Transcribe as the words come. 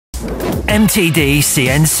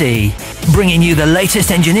MTDCNC, bringing you the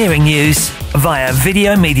latest engineering news via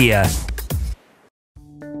video media.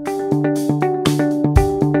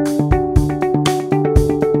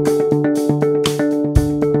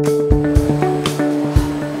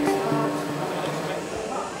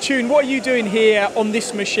 Teun, what are you doing here on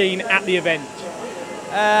this machine at the event?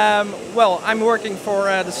 Well, I'm working for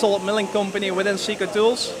the solid milling company within SECO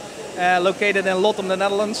Tools, located in Lottem, the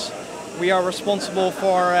Netherlands. We are responsible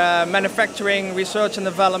for manufacturing, research and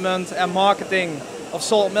development and marketing of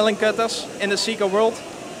solid milling cutters in the SECO world.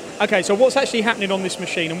 Okay, so what's actually happening on this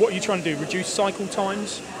machine and what are you trying to do? Reduce cycle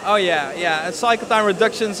times? Oh yeah. And cycle time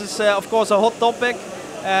reductions is of course a hot topic.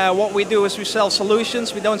 What we do is we sell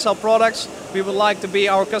solutions, we don't sell products. We would like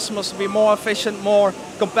our customers to be more efficient, more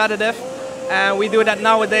competitive. And we do that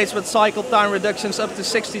nowadays with cycle time reductions up to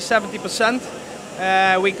 60–70%.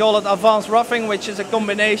 We call it advanced roughing, which is a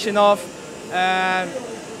combination of,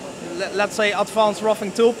 let's say, advanced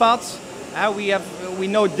roughing toolpaths. We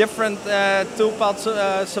know different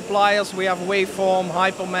toolpath suppliers. We have Waveform,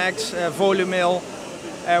 Hypermax, Volumil,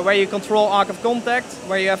 where you control arc of contact,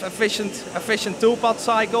 where you have efficient toolpath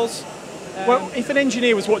cycles. Well, if an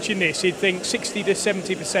engineer was watching this, he'd think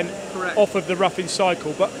 60–70% off of the roughing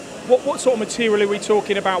cycle. But what sort of material are we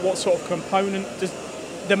talking about? What sort of component?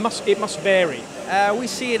 It must vary. We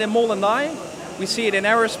see it in mold and die, we see it in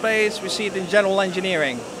aerospace, we see it in general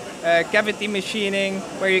engineering. Cavity machining,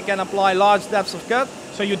 where you can apply large depths of cut.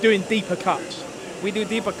 So you're doing deeper cuts? We do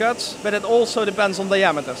deeper cuts, but it also depends on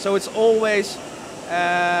diameter. So it's always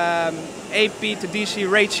AP to DC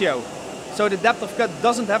ratio. So the depth of cut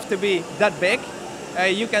doesn't have to be that big.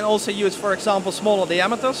 You can also use, for example, smaller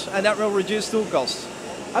diameters, and that will reduce tool costs.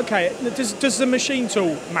 Okay, does the machine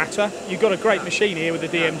tool matter? You've got a great machine here with the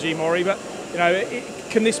DMG Mori, but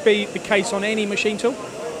can this be the case on any machine tool?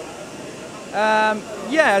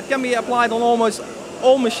 Yeah, it can be applied on almost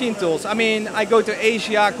all machine tools. I mean, I go to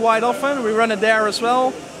Asia quite often. We run it there as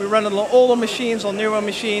well. We run it on older machines, on newer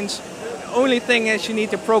machines. The only thing is you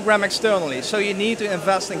need to program externally, so you need to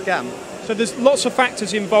invest in CAM. So there's lots of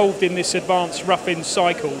factors involved in this advanced roughing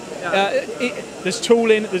cycle. Yeah. There's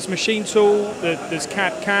tooling, there's machine tool, there's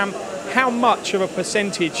CAM. How much of a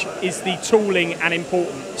percentage is the tooling and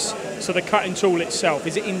importance? So the cutting tool itself,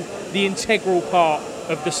 is it in the integral part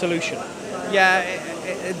of the solution? Yeah,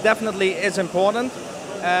 it definitely is important.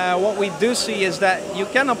 What we do see is that you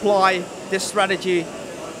can apply this strategy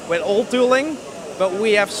with all tooling, but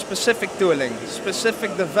we have specific tooling,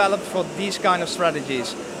 specific developed for these kind of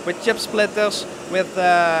strategies. With chip splitters, with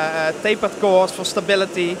tapered cores for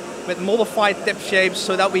stability, with modified tip shapes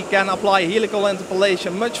so that we can apply helical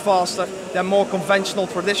interpolation much faster than more conventional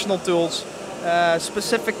traditional tools,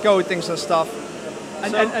 specific coatings and stuff.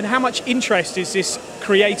 And how much interest is this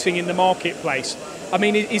creating in the marketplace? I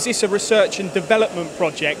mean, is this a research and development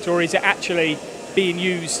project or is it actually being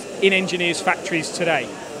used in engineers' factories today?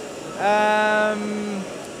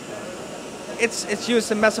 It's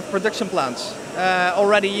used in massive production plants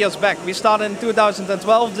already years back. We started in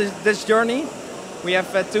 2012 this journey. We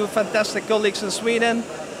have two fantastic colleagues in Sweden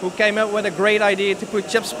who came up with a great idea to put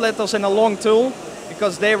chip splitters in a long tool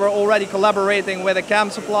because they were already collaborating with a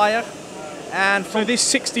CAM supplier. And so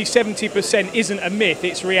this 60–70% isn't a myth,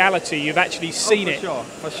 it's reality, you've actually seen it.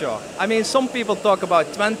 For sure. I mean, some people talk about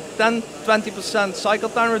 10–20% cycle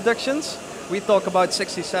time reductions. We talk about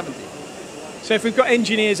 60–70. So if we've got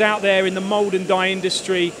engineers out there in the mold and die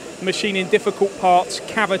industry, machining difficult parts,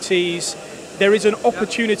 cavities, there is an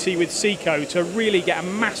opportunity with SECO to really get a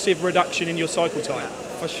massive reduction in your cycle time. Yeah,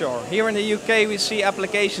 for sure. Here in the UK we see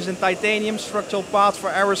applications in titanium, structural parts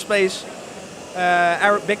for aerospace,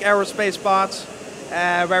 big aerospace parts,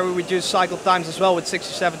 where we reduce cycle times as well with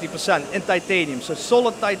 60–70% in titanium. So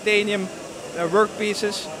solid titanium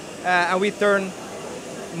workpieces, and we turn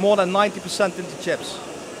more than 90% into chips.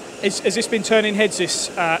 Has this been turning heads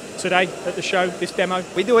today at the show, this demo?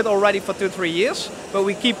 We do it already for 2–3 years, but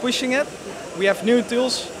we keep pushing it. We have new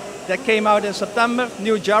tools that came out in September,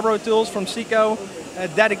 new Jabro tools from SECO,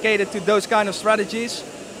 dedicated to those kind of strategies.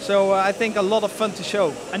 So I think a lot of fun to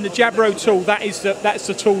show. And the Jabro tool, that's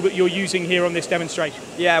the tool that you're using here on this demonstration?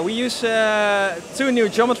 Yeah, we use two new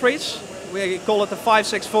geometries. We call it the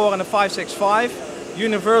 564 and the 565.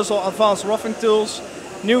 Universal advanced roughing tools,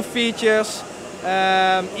 new features,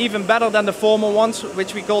 even better than the former ones,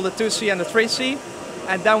 which we call the 2C and the 3C.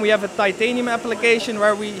 And then we have a titanium application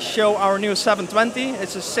where we show our new 720.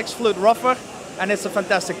 It's a 6-flute rougher, and it's a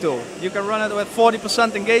fantastic tool. You can run it with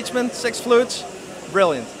 40% engagement, 6 flutes.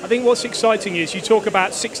 Brilliant. I think what's exciting is you talk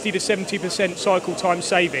about 60–70% cycle time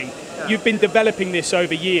saving. Yeah. You've been developing this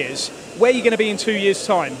over years. Where are you going to be in 2 years'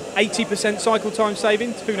 time? 80% cycle time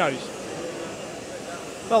saving? Who knows?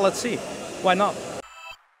 Well, let's see. Why not?